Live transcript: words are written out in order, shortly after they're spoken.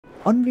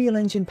Unreal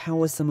Engine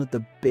powers some of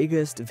the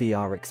biggest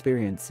VR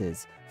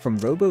experiences, from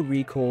Robo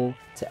Recall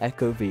to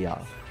Echo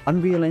VR.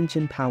 Unreal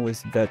Engine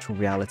powers virtual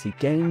reality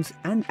games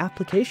and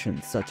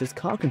applications such as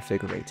car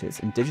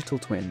configurators and digital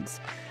twins.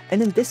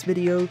 And in this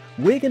video,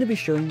 we're going to be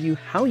showing you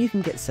how you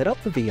can get set up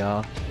for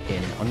VR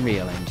in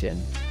Unreal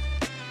Engine.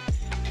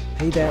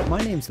 Hey there,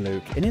 my name's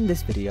Luke, and in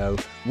this video,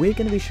 we're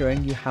going to be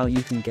showing you how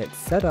you can get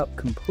set up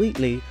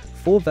completely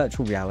for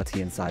virtual reality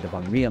inside of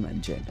Unreal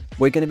Engine.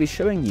 We're going to be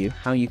showing you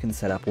how you can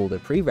set up all the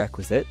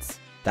prerequisites,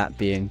 that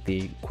being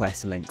the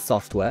Quest Link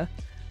software.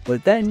 We're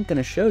then going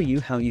to show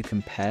you how you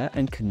can pair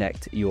and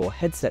connect your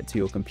headset to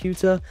your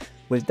computer.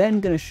 We're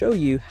then going to show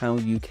you how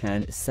you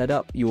can set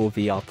up your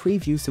VR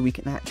preview so we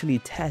can actually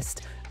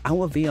test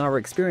our VR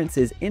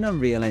experiences in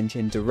Unreal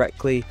Engine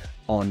directly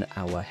on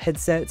our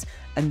headsets.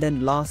 And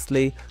then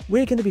lastly,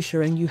 we're going to be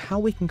showing you how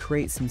we can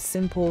create some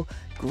simple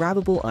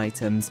grabbable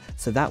items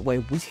so that way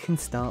we can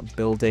start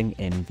building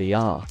in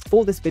VR.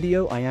 For this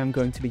video, I am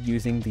going to be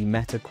using the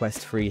Meta Quest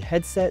 3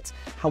 headset.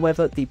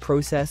 However, the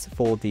process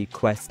for the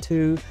Quest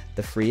 2,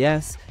 the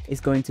 3S,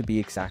 is going to be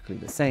exactly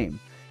the same.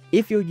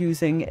 If you're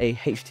using a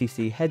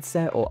HTC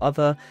headset or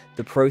other,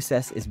 the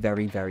process is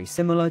very, very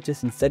similar.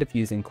 Just instead of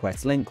using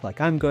Quest Link like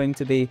I'm going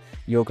to be,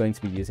 you're going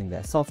to be using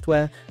their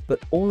software, but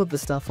all of the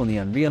stuff on the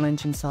Unreal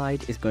Engine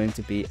side is going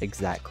to be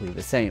exactly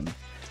the same.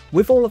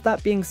 With all of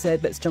that being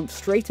said, let's jump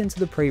straight into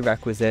the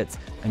prerequisites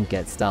and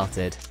get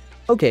started.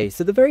 Okay,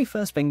 so the very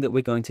first thing that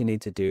we're going to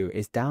need to do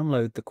is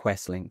download the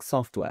Quest Link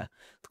software.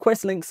 The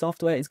Quest Link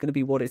software is going to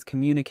be what is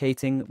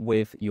communicating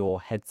with your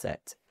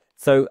headset.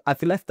 So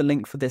I've left the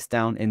link for this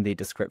down in the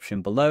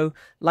description below.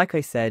 Like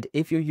I said,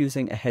 if you're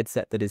using a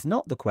headset that is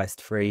not the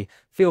Quest 3,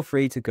 feel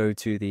free to go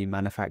to the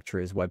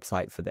manufacturer's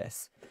website for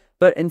this.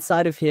 But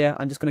inside of here,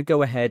 I'm just going to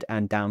go ahead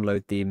and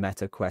download the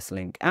Meta Quest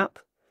Link app.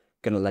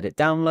 Going to let it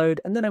download,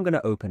 and then I'm going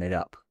to open it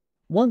up.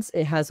 Once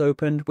it has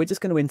opened, we're just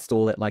going to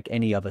install it like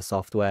any other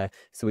software.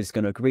 So we're just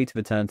going to agree to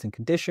the terms and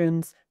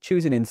conditions,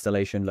 choose an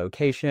installation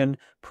location,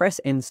 press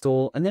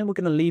install, and then we're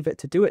going to leave it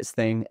to do its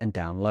thing and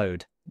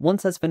download.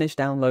 Once that's finished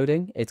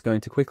downloading, it's going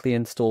to quickly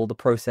install. The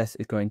process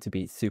is going to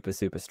be super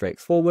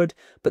straightforward,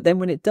 but then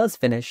when it does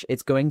finish,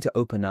 it's going to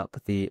open up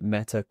the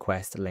Meta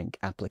Quest Link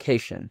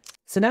application.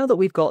 So now that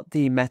we've got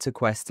the Meta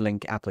Quest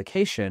Link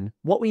application,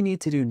 what we need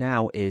to do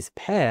now is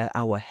pair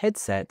our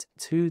headset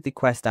to the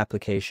Quest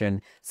application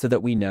so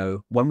that we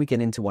know when we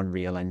get into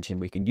Unreal Engine,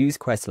 we can use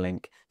Quest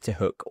Link to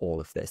hook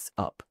all of this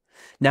up.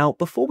 Now,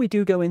 before we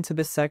do go into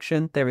this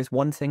section, there is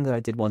one thing that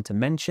I did want to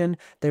mention.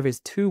 There is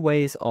two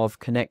ways of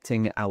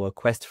connecting our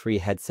Quest 3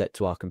 headset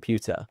to our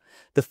computer.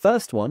 The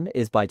first one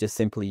is by just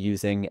simply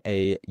using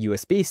a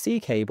USB-C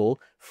cable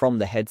from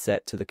the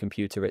headset to the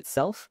computer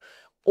itself.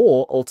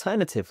 Or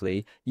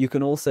alternatively, you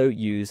can also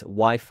use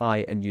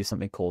Wi-Fi and use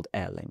something called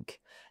AirLink.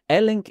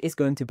 AirLink is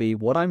going to be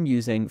what I'm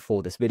using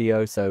for this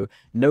video, so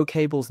no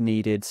cables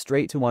needed,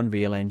 straight to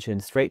Unreal Engine,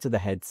 straight to the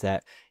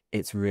headset.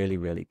 It's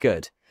really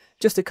good.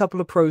 Just a couple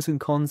of pros and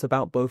cons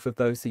about both of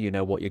those so you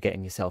know what you're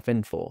getting yourself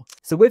in for.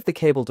 So with the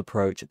cabled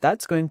approach,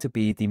 that's going to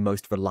be the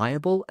most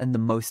reliable and the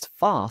most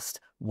fast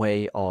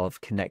way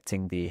of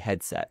connecting the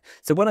headset.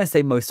 So when I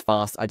say most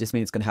fast, I just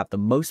mean it's going to have the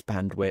most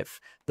bandwidth,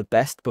 the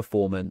best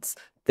performance,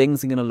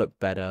 things are going to look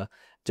better,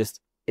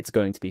 it's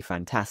going to be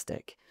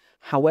fantastic.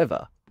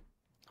 However,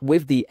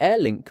 with the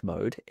AirLink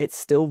mode, it's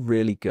still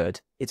really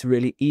good. It's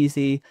really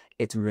easy,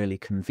 it's really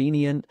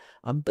convenient,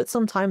 but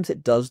sometimes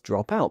it does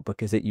drop out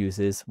because it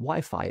uses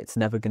Wi-Fi. It's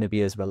never going to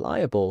be as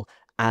reliable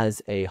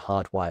as a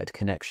hardwired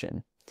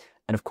connection.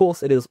 And of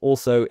course, it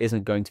also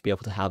isn't going to be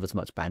able to have as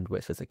much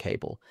bandwidth as a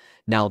cable.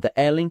 Now, the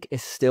AirLink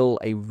is still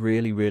a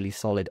really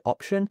solid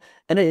option,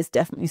 and it is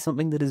definitely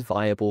something that is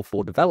viable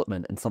for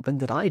development and something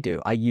that I do.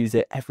 I use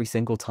it every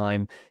single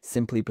time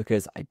simply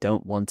because I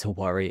don't want to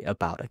worry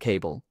about a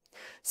cable.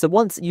 So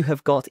once you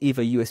have got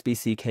either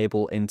USB-C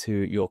cable into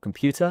your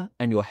computer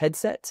and your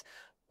headset,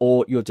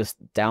 or you're just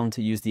down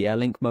to use the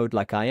AirLink mode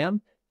like I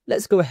am,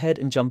 let's go ahead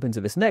and jump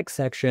into this next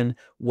section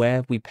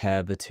where we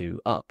pair the two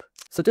up.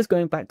 So just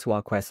going back to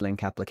our Quest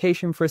Link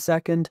application for a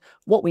second,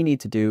 what we need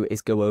to do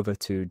is go over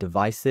to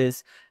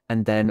Devices,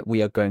 and then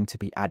we are going to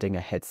be adding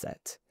a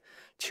headset.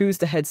 Choose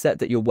the headset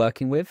that you're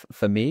working with.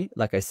 For me,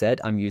 like I said,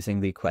 I'm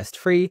using the Quest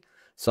 3,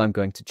 so I'm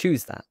going to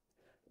choose that.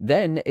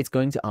 Then it's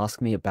going to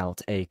ask me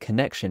about a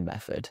connection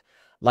method.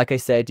 Like I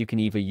said, you can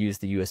either use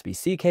the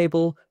USB-C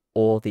cable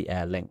or the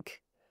AirLink.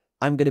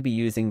 I'm going to be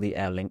using the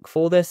AirLink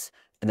for this,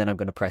 and then I'm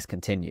going to press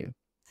continue.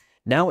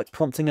 Now it's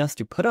prompting us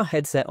to put our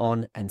headset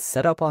on and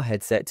set up our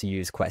headset to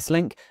use Quest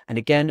Link. And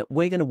again,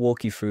 we're going to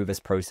walk you through this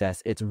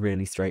process. It's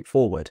really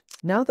straightforward.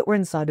 Now that we're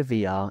inside of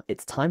VR,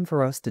 it's time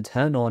for us to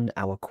turn on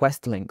our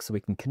Quest Link so we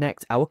can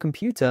connect our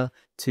computer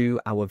to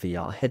our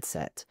VR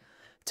headset.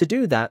 To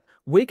do that,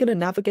 we're going to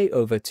navigate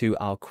over to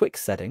our quick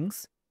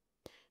settings.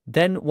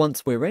 Then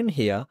once we're in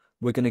here,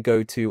 we're going to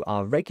go to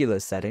our regular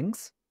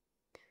settings.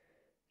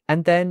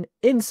 And then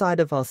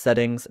inside of our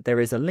settings, there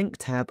is a link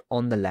tab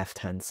on the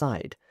left-hand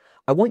side.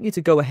 I want you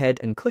to go ahead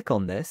and click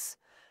on this.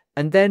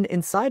 And then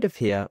inside of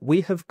here,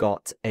 we have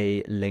got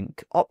a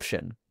link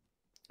option.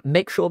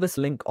 Make sure this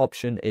link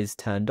option is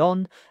turned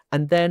on,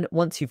 and then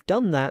once you've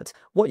done that,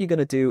 what you're going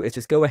to do is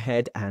just go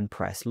ahead and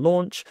press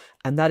launch,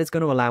 and that is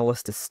going to allow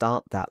us to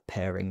start that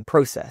pairing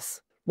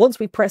process. Once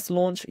we press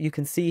launch, you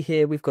can see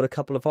here we've got a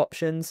couple of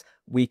options.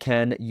 We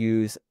can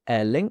use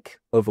AirLink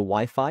over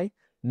Wi-Fi.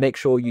 Make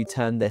sure you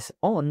turn this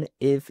on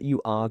if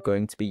you are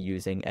going to be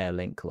using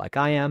AirLink like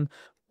I am,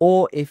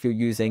 or if you're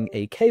using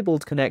a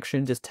cabled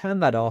connection, just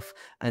turn that off,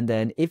 and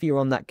then if you're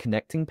on that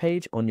connecting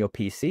page on your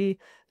PC,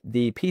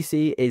 the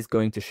PC is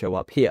going to show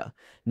up here.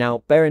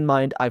 Now, bear in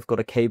mind, I've got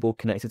a cable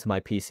connected to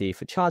my PC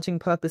for charging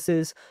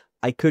purposes.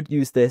 I could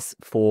use this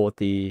for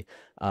the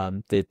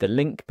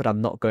link, but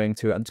I'm not going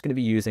to. I'm just going to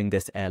be using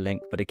this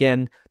AirLink. But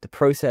again, the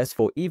process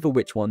for either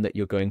which one that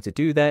you're going to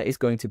do there is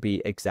going to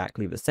be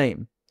exactly the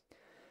same.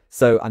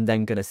 So I'm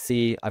then going to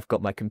see I've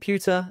got my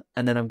computer,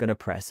 and then I'm going to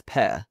press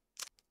pair.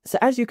 So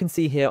as you can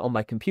see here on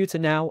my computer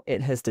now,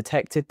 it has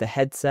detected the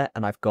headset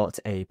and I've got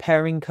a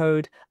pairing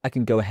code. I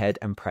can go ahead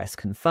and press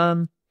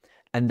confirm,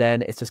 and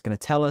then it's just going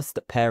to tell us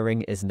that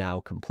pairing is now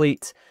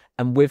complete.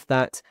 And with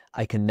that,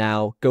 I can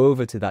now go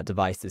over to that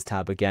devices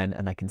tab again,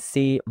 and I can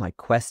see my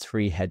Quest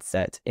 3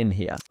 headset in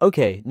here.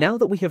 Okay, now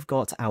that we have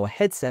got our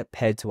headset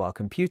paired to our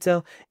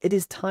computer, it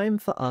is time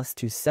for us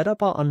to set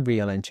up our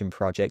Unreal Engine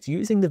project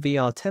using the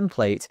VR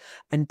template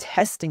and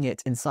testing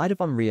it inside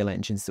of Unreal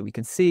Engine so we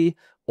can see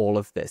all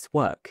of this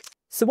work.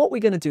 So what we're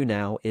going to do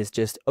now is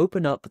just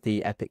open up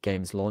the Epic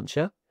Games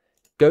launcher,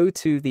 go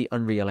to the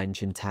Unreal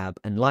Engine tab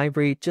and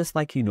library just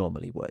like you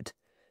normally would.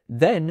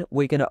 Then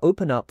we're going to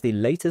open up the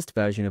latest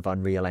version of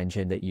Unreal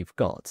Engine that you've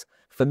got.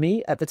 For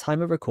me, at the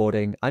time of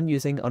recording, I'm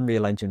using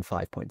Unreal Engine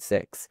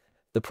 5.6.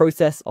 The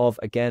process of,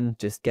 again,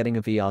 just getting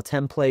a VR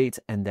template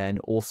and then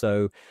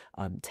also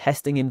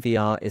testing in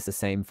VR is the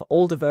same for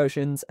older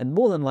versions, and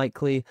more than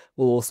likely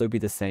will also be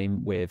the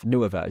same with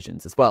newer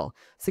versions as well.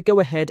 So go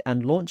ahead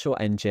and launch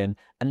your engine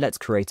and let's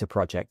create a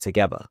project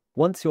together.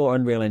 Once your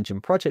Unreal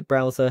Engine project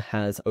browser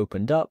has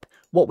opened up,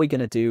 what we're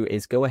going to do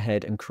is go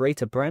ahead and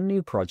create a brand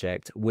new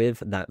project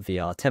with that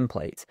VR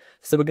template.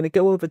 So we're going to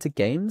go over to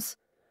Games.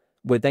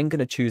 We're then going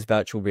to choose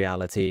virtual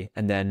reality,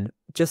 and then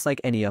just like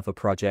any other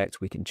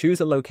project, we can choose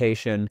a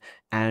location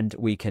and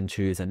we can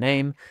choose a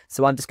name.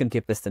 So I'm just going to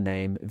give this the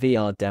name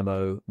VR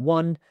Demo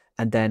 1,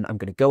 and then I'm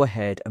going to go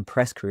ahead and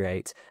press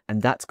create,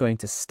 and that's going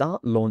to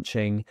start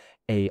launching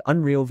a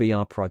Unreal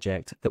VR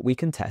project that we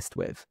can test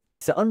with.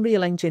 So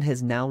Unreal Engine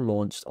has now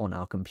launched on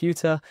our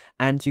computer,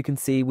 and you can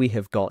see we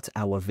have got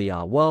our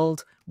VR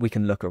world. We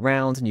can look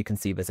around and you can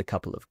see there's a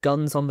couple of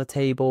guns on the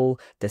table,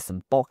 there's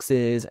some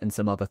boxes and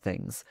some other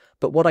things.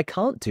 But what I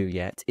can't do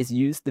yet is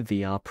use the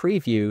VR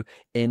preview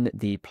in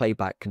the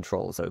playback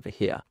controls over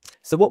here.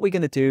 So what we're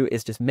going to do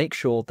is just make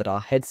sure that our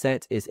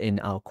headset is in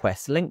our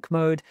Quest Link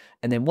mode,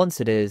 and then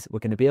once it is, we're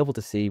going to be able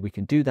to see we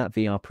can do that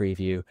VR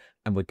preview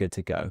and we're good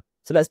to go.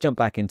 So let's jump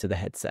back into the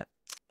headset.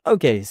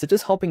 Okay, so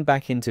just hopping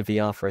back into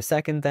VR for a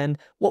second then,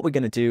 what we're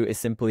going to do is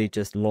simply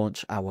just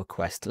launch our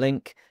Quest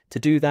Link. To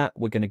do that,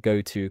 we're going to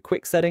go to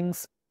Quick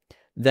Settings,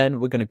 then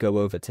we're going to go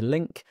over to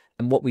Link,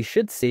 and what we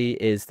should see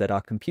is that our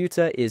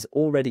computer is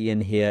already in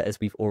here as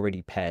we've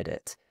already paired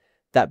it.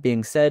 That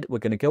being said, we're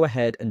going to go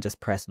ahead and just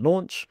press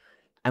Launch,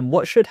 and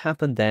what should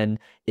happen then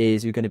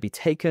is you're going to be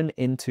taken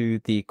into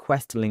the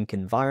Quest Link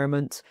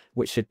environment,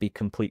 which should be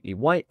completely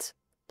white.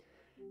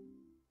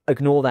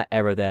 Ignore that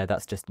error there,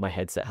 that's just my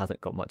headset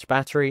hasn't got much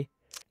battery.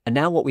 And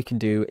now what we can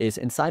do is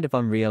inside of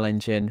Unreal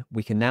Engine,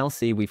 we can now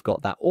see we've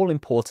got that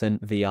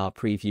all-important VR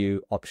preview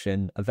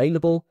option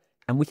available,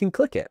 and we can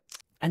click it.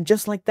 And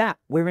just like that,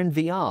 we're in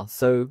VR.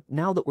 So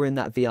now that we're in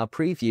that VR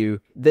preview,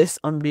 this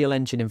Unreal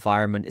Engine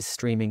environment is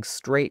streaming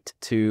straight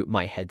to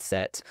my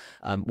headset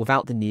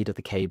without the need of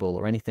the cable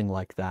or anything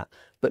like that.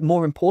 But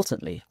more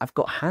importantly, I've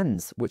got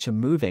hands which are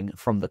moving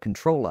from the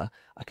controller.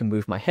 I can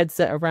move my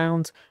headset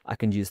around. I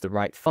can use the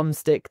right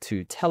thumbstick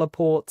to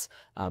teleport.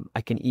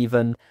 I can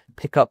even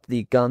pick up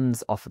the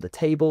guns off of the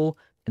table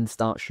and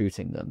start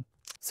shooting them.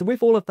 So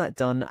with all of that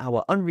done,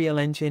 our Unreal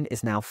Engine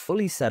is now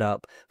fully set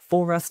up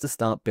for us to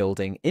start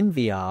building in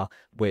VR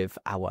with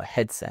our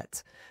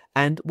headset.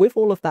 And with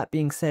all of that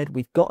being said,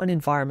 we've got an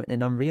environment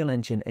in Unreal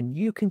Engine, and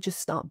you can just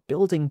start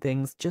building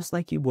things just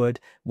like you would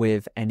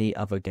with any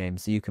other game.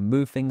 So you can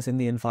move things in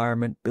the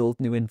environment, build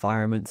new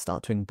environments,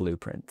 start doing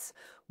blueprints.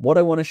 What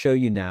I want to show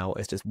you now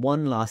is just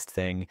one last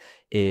thing,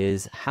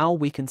 is how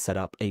we can set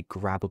up a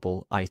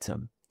grabbable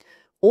item.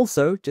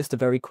 Also, just a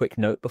very quick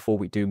note before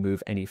we do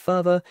move any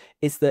further,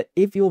 is that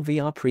if your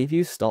VR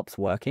preview stops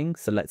working,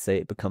 so let's say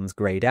it becomes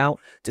grayed out,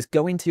 just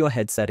go into your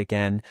headset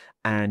again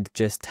and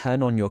just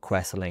turn on your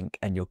Quest Link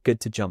and you're good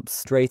to jump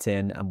straight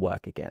in and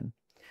work again.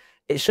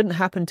 It shouldn't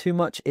happen too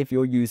much if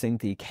you're using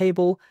the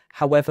cable.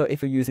 However,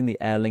 if you're using the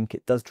AirLink,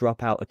 it does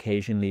drop out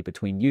occasionally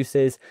between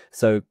uses.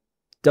 So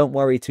don't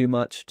worry too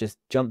much, just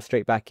jump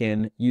straight back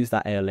in, use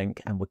that AirLink,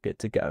 and we're good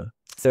to go.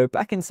 So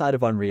back inside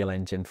of Unreal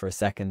Engine for a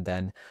second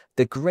then,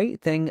 the great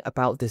thing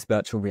about this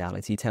virtual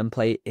reality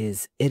template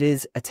is it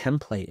is a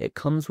template. It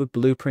comes with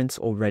blueprints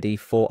already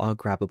for our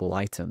grabbable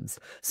items.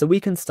 So we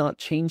can start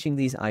changing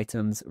these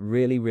items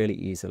really, really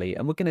easily,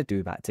 and we're going to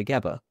do that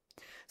together.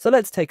 So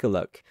let's take a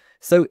look.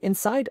 So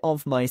inside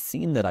of my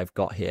scene that I've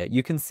got here,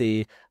 you can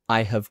see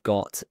I have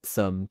got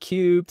some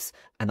cubes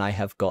and I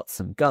have got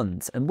some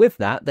guns. And with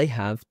that, they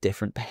have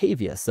different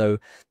behavior. So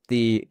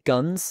the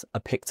guns are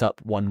picked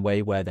up one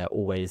way where they're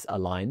always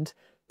aligned,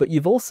 but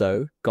you've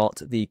also got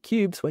the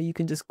cubes where you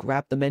can just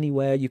grab them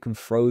anywhere, you can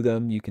throw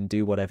them, you can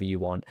do whatever you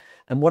want.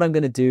 And what I'm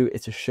going to do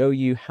is to show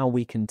you how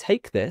we can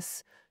take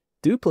this,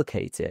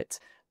 duplicate it,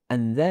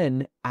 and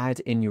then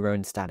add in your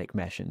own static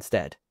mesh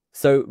instead.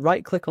 So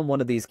right click on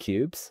one of these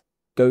cubes,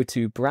 go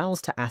to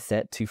Browse to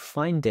Asset to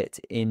find it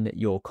in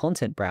your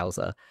content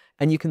browser,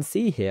 and you can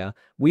see here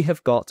we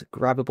have got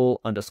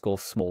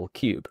Grabbable_small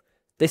cube.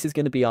 This is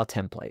going to be our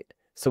template.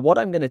 So what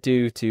I'm going to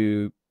do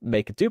to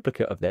make a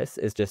duplicate of this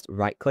is just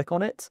right click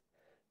on it,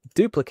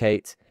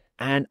 duplicate,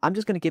 and I'm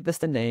just going to give this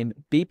the name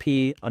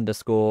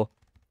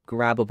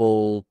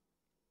BP_Grabbable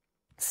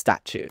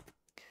statue.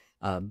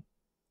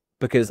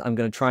 Because I'm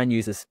going to try and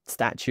use a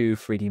statue,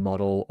 3D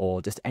model,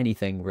 or just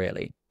anything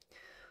really.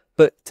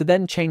 But to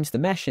then change the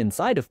mesh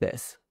inside of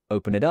this,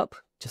 open it up,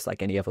 just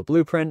like any other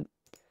blueprint,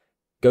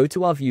 go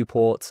to our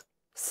viewport,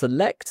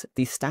 select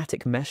the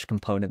static mesh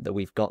component that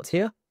we've got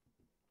here,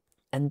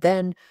 and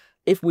then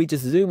if we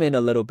just zoom in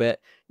a little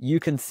bit, you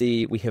can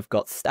see we have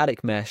got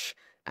static mesh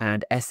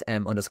and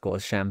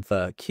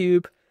SM_chamfer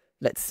cube.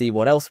 Let's see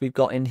what else we've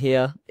got in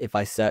here. If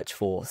I search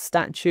for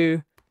statue,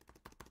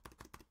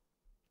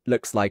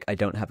 looks like I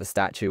don't have a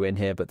statue in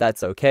here, but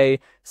that's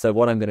okay. So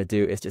what I'm going to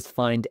do is just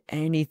find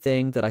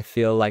anything that I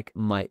feel like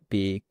might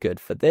be good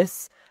for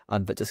this,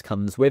 that just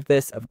comes with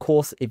this. Of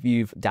course, if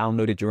you've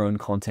downloaded your own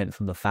content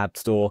from the Fab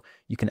Store,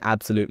 you can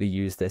absolutely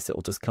use this. It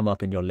will just come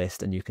up in your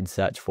list and you can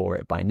search for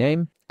it by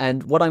name.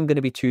 And what I'm going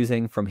to be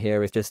choosing from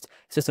here is just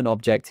an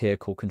object here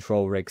called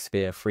Control Rig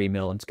Sphere 3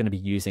 mil. I'm just going to be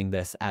using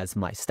this as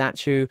my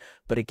statue.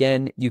 But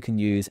again, you can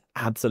use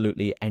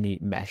absolutely any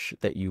mesh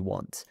that you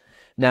want.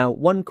 Now,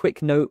 one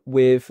quick note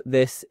with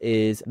this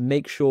is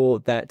make sure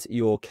that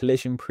your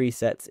collision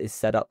presets is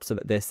set up so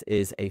that this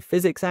is a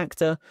physics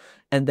actor,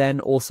 and then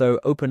also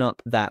open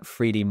up that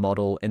 3D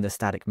model in the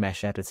static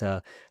mesh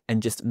editor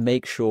and just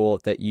make sure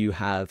that you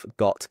have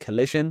got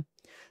collision.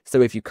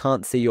 So if you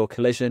can't see your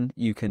collision,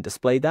 you can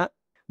display that.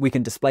 We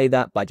can display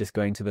that by just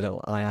going to the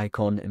little eye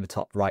icon in the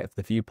top right of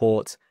the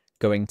viewport,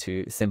 going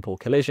to simple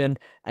collision,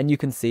 and you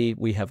can see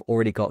we have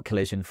already got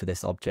collision for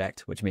this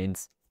object, which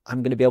means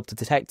I'm going to be able to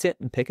detect it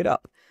and pick it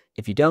up.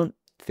 If you don't,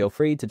 feel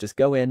free to just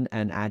go in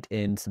and add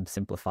in some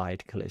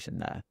simplified collision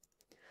there.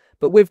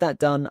 But with that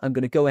done, I'm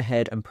going to go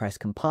ahead and press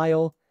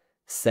compile,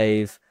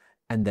 save,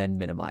 and then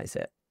minimize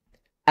it.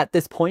 At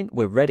this point,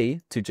 we're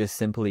ready to just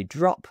simply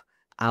drop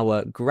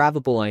our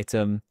grabbable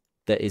item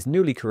that is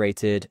newly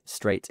created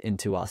straight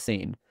into our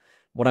scene.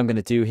 What I'm going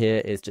to do here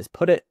is just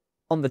put it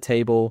on the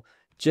table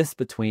just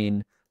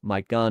between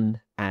my gun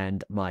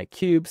and my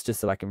cubes, just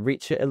so I can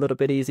reach it a little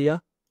bit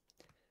easier.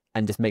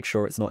 And just make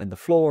sure it's not in the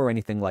floor or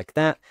anything like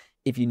that.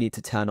 If you need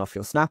to turn off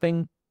your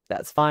snapping,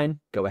 that's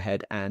fine. Go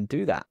ahead and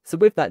do that. So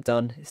with that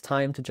done, it's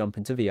time to jump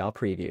into VR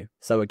Preview.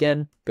 So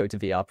again, go to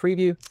VR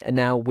Preview, and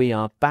now we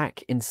are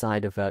back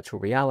inside of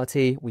virtual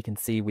reality. We can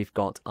see we've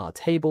got our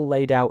table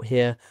laid out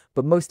here,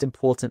 but most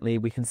importantly,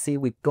 we can see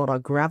we've got our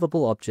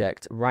grabbable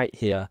object right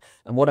here.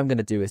 And what I'm going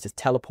to do is just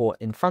teleport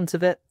in front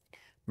of it,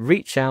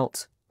 reach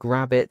out,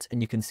 grab it,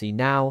 and you can see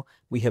now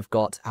we have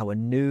got our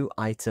new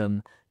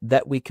item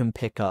that we can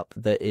pick up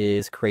that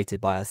is created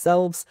by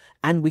ourselves,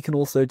 and we can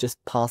also just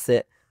pass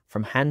it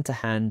from hand to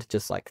hand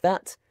just like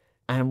that,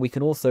 and we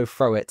can also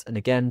throw it, and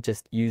again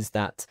just use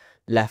that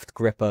left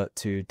gripper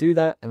to do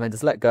that, and then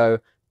just let go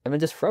and then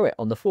just throw it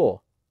on the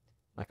floor.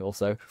 I can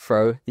also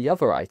throw the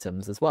other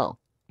items as well,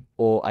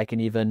 or I can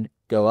even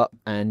go up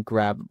and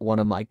grab one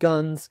of my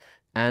guns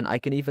and I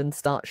can even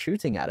start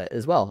shooting at it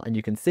as well, and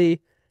you can see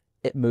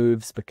it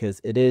moves because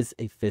it is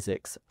a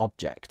physics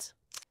object.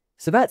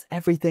 So that's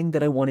everything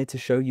that I wanted to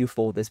show you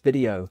for this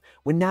video.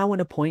 We're now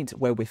in a point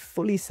where we're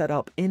fully set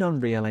up in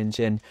Unreal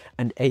Engine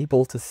and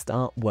able to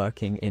start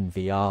working in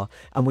VR,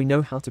 and we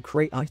know how to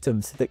create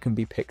items that can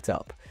be picked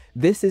up.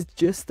 This is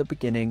just the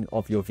beginning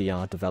of your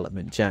VR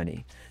development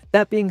journey.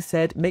 That being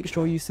said, make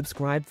sure you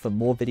subscribe for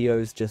more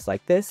videos just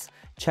like this.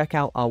 Check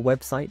out our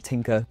website,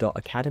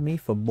 tinkr.academy,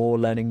 for more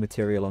learning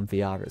material on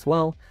VR as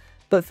well.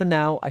 But for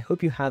now, I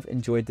hope you have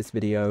enjoyed this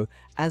video.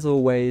 As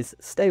always,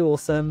 stay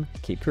awesome,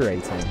 keep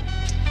creating.